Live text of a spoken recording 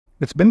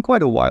It's been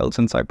quite a while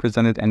since I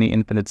presented any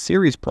infinite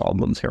series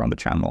problems here on the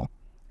channel.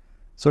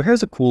 So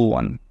here's a cool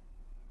one.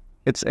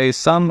 It's a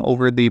sum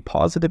over the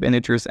positive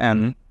integers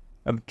n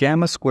of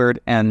gamma squared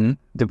n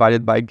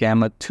divided by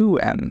gamma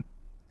 2n.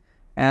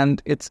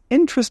 And it's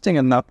interesting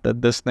enough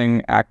that this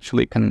thing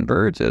actually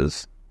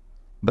converges.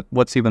 But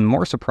what's even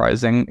more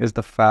surprising is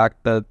the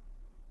fact that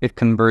it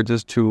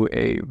converges to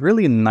a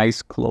really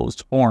nice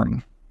closed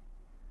form.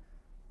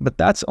 But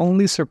that's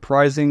only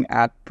surprising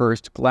at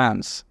first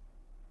glance,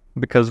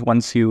 because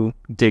once you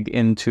dig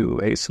into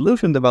a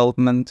solution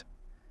development,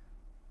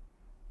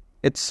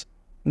 it's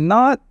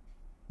not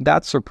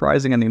that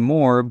surprising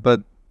anymore,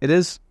 but it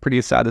is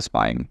pretty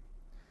satisfying.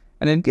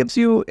 And it gives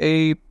you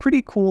a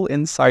pretty cool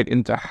insight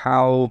into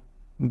how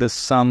the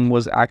sum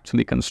was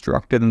actually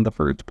constructed in the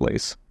first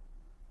place.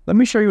 Let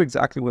me show you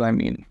exactly what I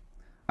mean.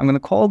 I'm going to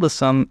call the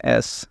sum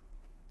S,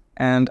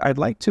 and I'd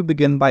like to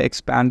begin by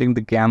expanding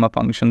the gamma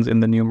functions in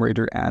the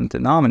numerator and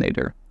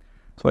denominator.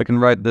 So I can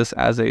write this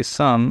as a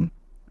sum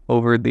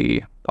over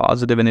the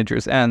positive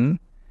integers n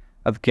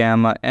of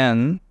gamma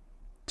n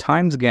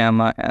times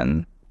gamma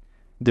n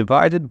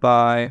divided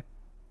by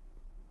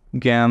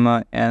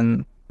gamma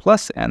n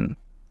plus n.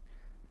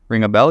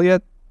 Ring a bell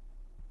yet?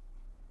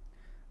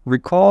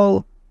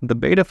 Recall the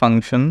beta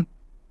function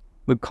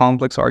with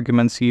complex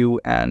arguments u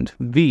and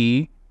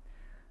v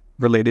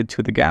related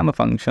to the gamma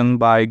function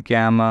by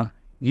gamma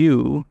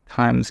u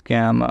times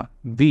gamma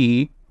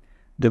v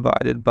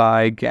divided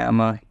by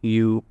gamma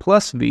u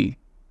plus v.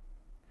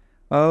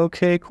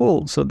 Okay,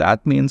 cool. So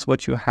that means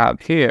what you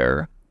have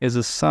here is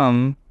a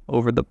sum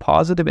over the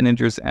positive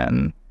integers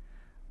n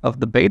of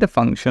the beta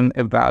function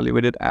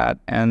evaluated at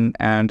n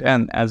and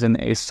n, as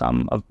in a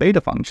sum of beta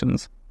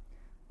functions,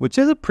 which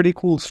is a pretty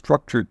cool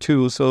structure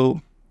too, so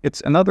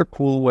it's another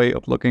cool way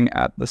of looking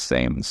at the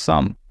same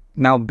sum.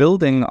 Now,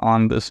 building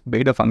on this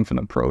beta function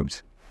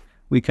approach,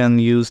 we can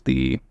use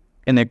the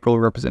integral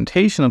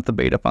representation of the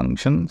beta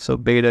function, so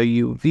beta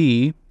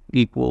uv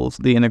equals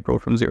the integral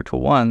from 0 to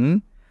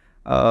 1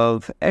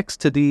 of x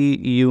to the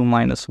u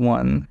minus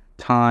 1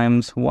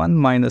 times 1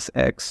 minus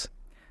x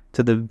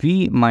to the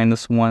v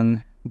minus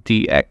 1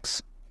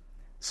 dx.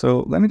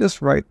 So let me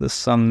just write the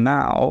sum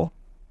now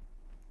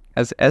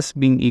as s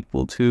being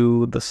equal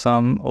to the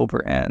sum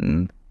over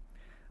n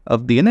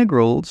of the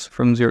integrals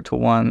from 0 to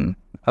 1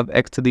 of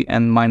x to the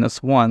n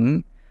minus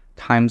 1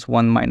 times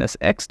 1 minus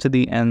x to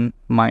the n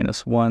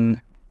minus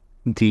 1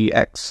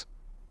 dx.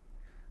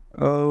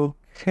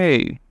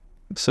 Okay,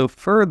 so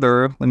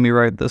further, let me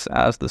write this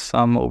as the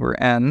sum over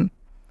n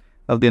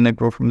of the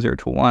integral from 0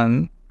 to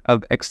 1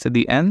 of x to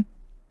the n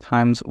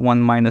times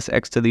 1 minus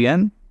x to the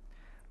n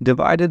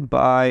divided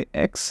by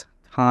x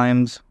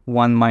times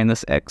 1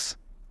 minus x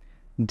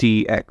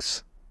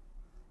dx.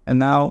 And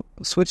now,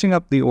 switching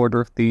up the order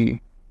of the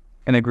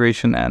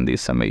integration and the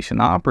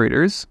summation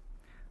operators,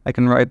 I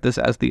can write this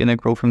as the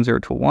integral from 0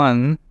 to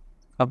 1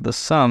 of the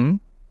sum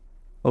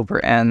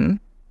over n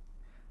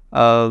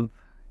of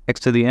x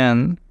to the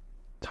n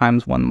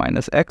times 1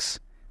 minus x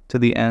to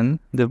the n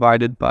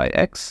divided by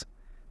x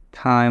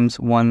times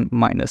 1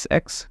 minus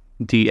x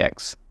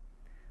dx.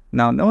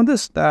 Now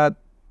notice that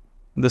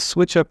the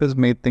switch up has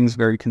made things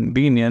very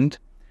convenient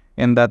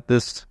in that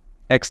this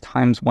x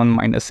times 1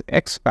 minus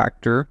x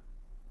factor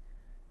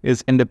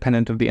is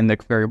independent of the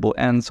index variable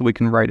n, so we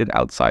can write it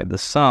outside the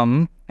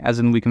sum, as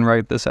in we can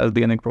write this as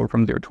the integral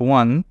from 0 to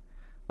 1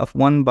 of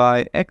 1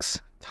 by x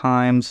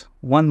times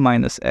 1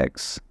 minus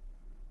x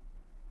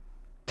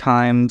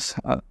times,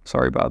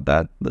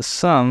 the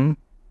sum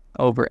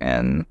over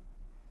n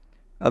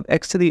of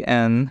x to the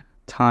n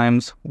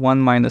times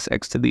 1 minus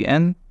x to the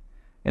n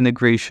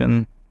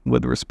integration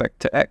with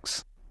respect to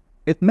x.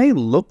 It may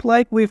look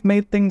like we've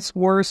made things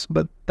worse,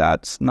 but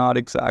that's not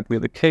exactly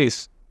the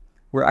case.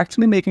 We're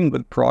actually making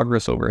good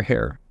progress over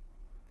here.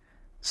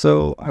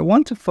 So I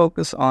want to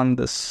focus on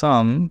the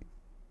sum,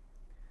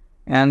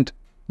 and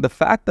the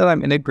fact that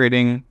I'm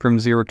integrating from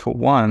 0 to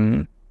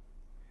 1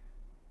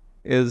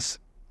 is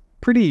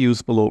pretty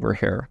useful over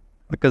here,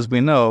 because we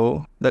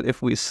know that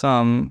if we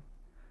sum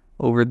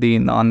over the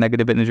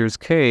non-negative integers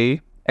k,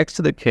 x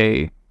to the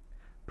k,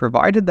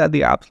 provided that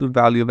the absolute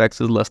value of x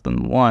is less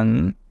than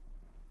 1,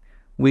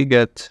 we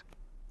get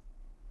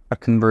a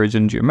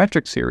convergent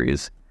geometric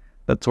series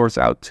that sorts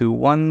out to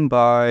 1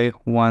 by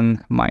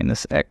 1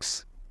 minus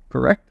x,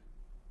 correct?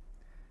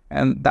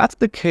 And that's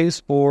the case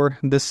for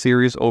this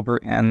series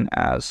over n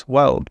as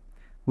well.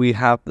 We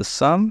have the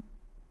sum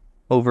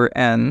over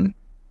n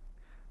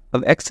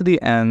of x to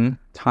the n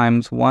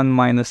times 1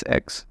 minus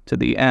x to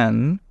the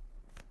n,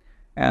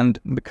 and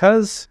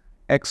because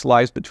x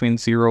lies between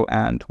 0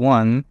 and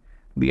 1,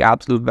 the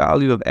absolute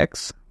value of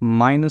x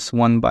minus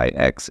 1 by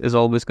x is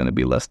always going to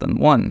be less than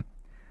 1.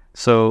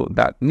 So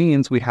that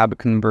means we have a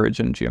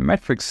convergent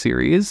geometric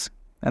series,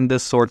 and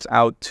this sorts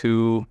out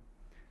to,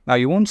 now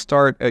you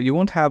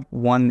won't have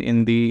 1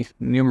 in the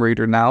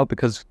numerator now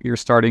because you're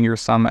starting your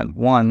sum at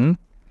 1.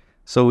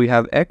 So we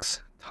have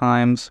x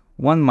times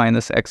 1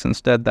 minus x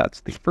instead,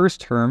 that's the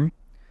first term,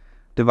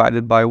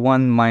 divided by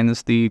 1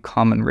 minus the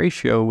common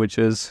ratio, which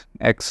is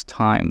x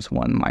times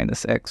 1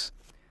 minus x.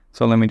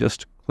 So let me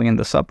just clean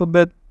this up a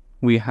bit.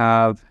 We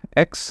have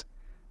x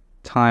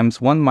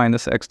times 1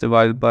 minus x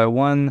divided by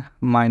 1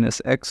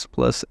 minus x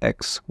plus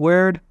x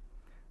squared.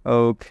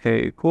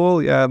 Okay,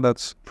 cool. Yeah,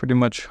 that's pretty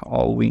much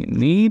all we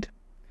need.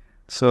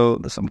 So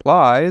this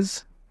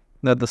implies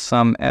that the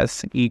sum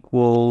s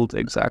equaled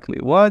exactly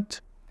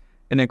what?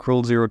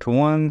 Integral 0 to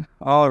 1.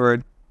 All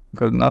right,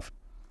 good enough.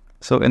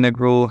 So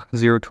integral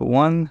 0 to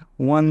 1,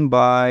 1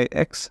 by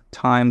x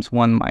times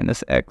 1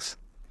 minus x.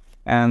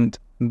 And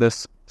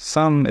this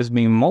sum is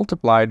being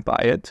multiplied by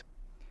it.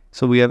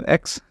 So we have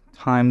x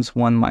times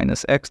 1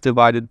 minus x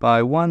divided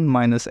by 1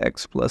 minus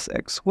x plus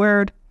x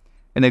squared,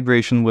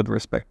 integration with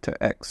respect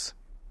to x.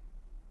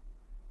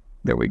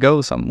 There we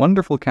go, some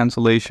wonderful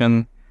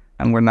cancellation,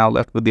 and we're now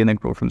left with the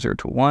integral from 0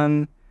 to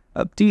 1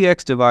 of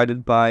dx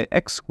divided by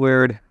x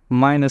squared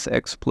minus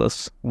x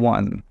plus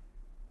 1.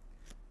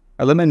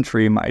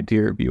 Elementary, my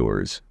dear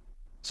viewers.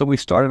 So we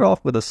started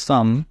off with a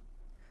sum,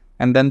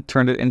 and then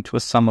turned it into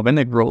a sum of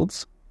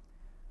integrals.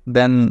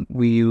 Then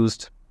we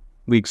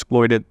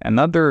exploited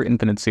another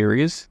infinite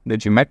series, the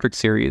geometric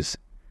series,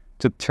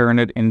 to turn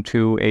it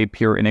into a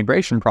pure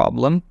integration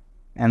problem.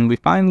 And we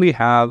finally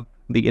have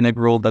the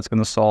integral that's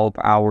going to solve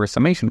our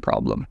summation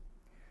problem.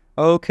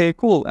 Okay,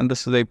 cool. And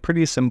this is a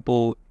pretty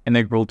simple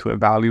integral to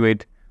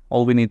evaluate.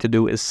 All we need to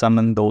do is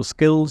summon those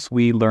skills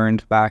we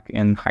learned back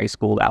in high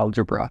school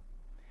algebra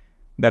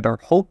that are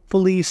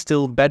hopefully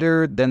still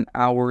better than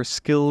our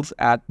skills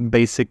at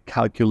basic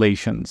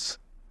calculations.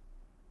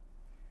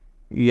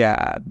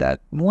 Yeah,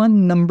 that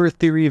one number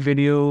theory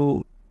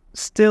video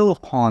still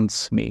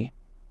haunts me.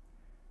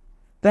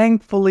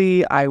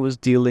 Thankfully, I was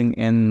dealing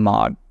in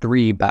Mod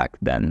 3 back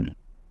then.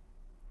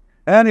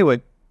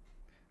 Anyway,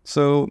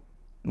 so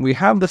we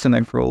have this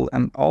integral,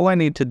 and all I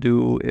need to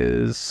do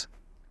is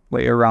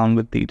play around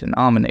with the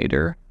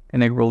denominator,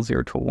 integral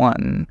 0 to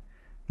 1,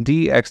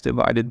 dx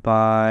divided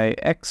by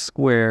x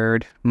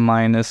squared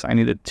minus, I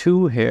need a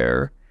 2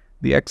 here,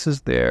 the x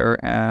is there,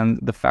 and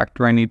the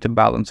factor I need to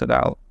balance it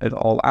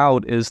all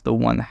out is the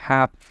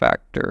 1/2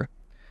 factor.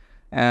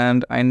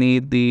 And I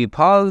need the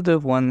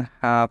positive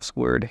 1/2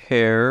 squared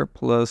here,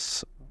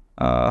 plus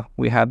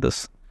we had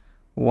this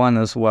 1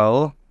 as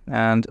well,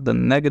 and the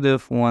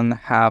negative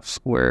 1/2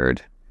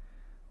 squared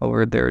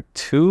over there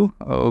too.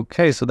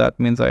 Okay, so that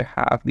means I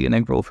have the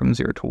integral from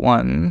 0 to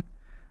 1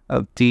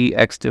 of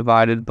dx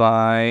divided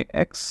by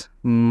x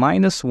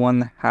minus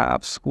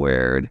 1/2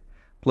 squared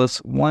plus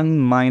 1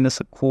 minus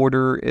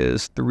 1/4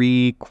 is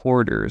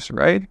 3/4,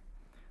 right?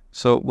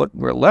 So what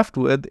we're left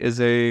with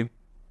is a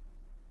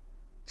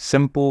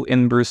simple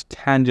inverse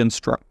tangent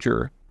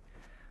structure.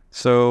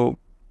 So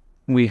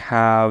we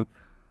have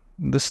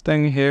this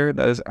thing here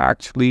that is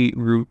actually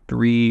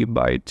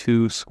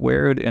 √3/2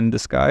 squared in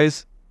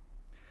disguise.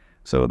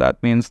 So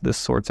that means this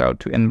sorts out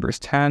to inverse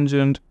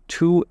tangent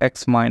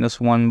 2x minus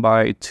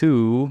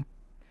 1/2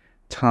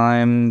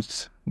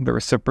 times the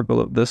reciprocal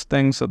of this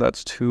thing. So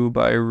that's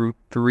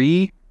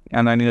 2/√3.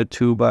 And I need a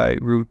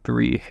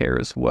 2/√3 here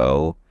as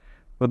well,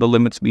 with the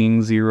limits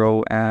being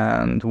 0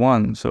 and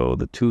 1. So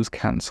the 2's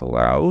cancel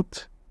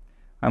out.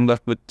 I'm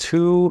left with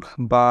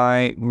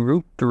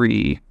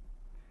 2/√3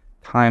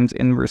 times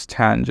inverse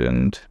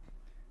tangent.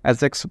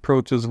 As x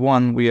approaches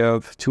 1, we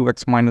have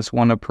 2x minus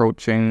 1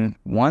 approaching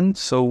 1.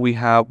 So we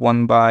have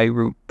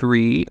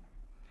 1/√3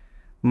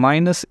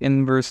 minus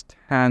inverse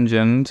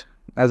tangent.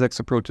 As x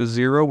approaches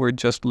 0, we're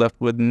just left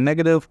with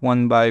negative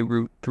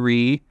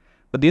 1/√3.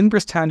 But the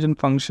inverse tangent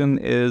function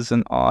is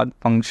an odd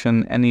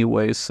function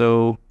anyway,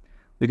 so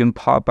we can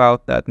pop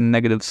out that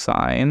negative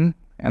sign,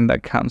 and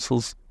that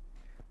cancels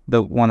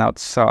the 1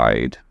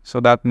 outside. So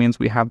that means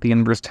we have the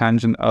inverse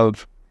tangent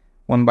of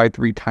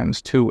 1/3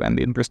 times 2, and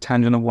the inverse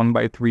tangent of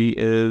 1/3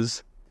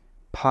 is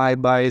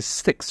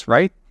pi/6,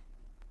 right?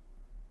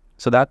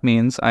 So that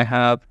means I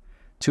have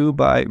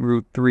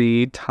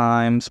 2/√3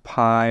 times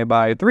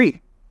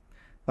pi/3.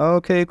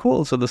 Okay,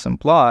 cool. So this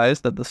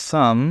implies that the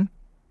sum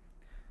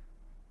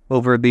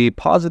over the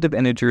positive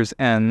integers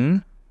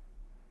n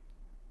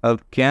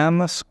of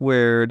gamma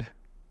squared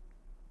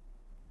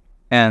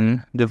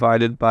n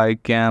divided by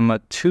gamma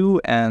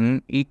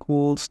 2n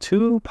equals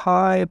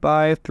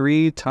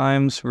 2pi/3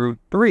 times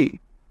 √3.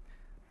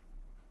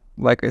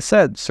 Like I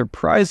said,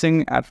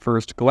 surprising at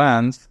first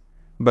glance,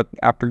 but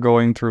after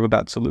going through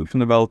that solution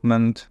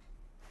development,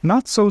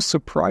 not so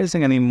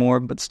surprising anymore,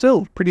 but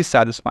still pretty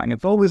satisfying.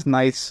 It's always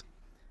nice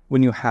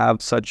when you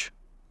have such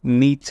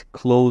neat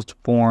closed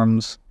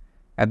forms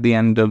at the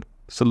end of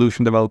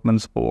solution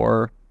developments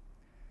for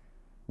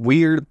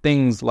weird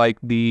things like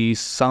the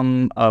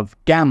sum of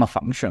gamma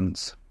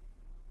functions.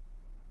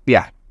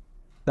 Yeah,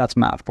 that's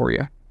math for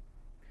you.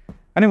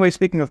 Anyway,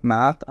 speaking of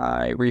math,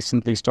 I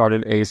recently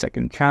started a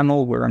second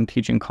channel where I'm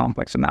teaching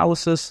complex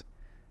analysis,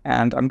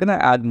 and I'm going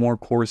to add more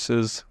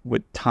courses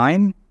with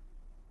time.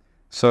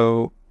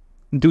 So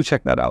do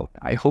check that out.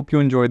 I hope you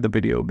enjoyed the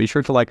video. Be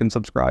sure to like and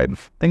subscribe.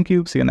 Thank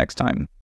you. See you next time.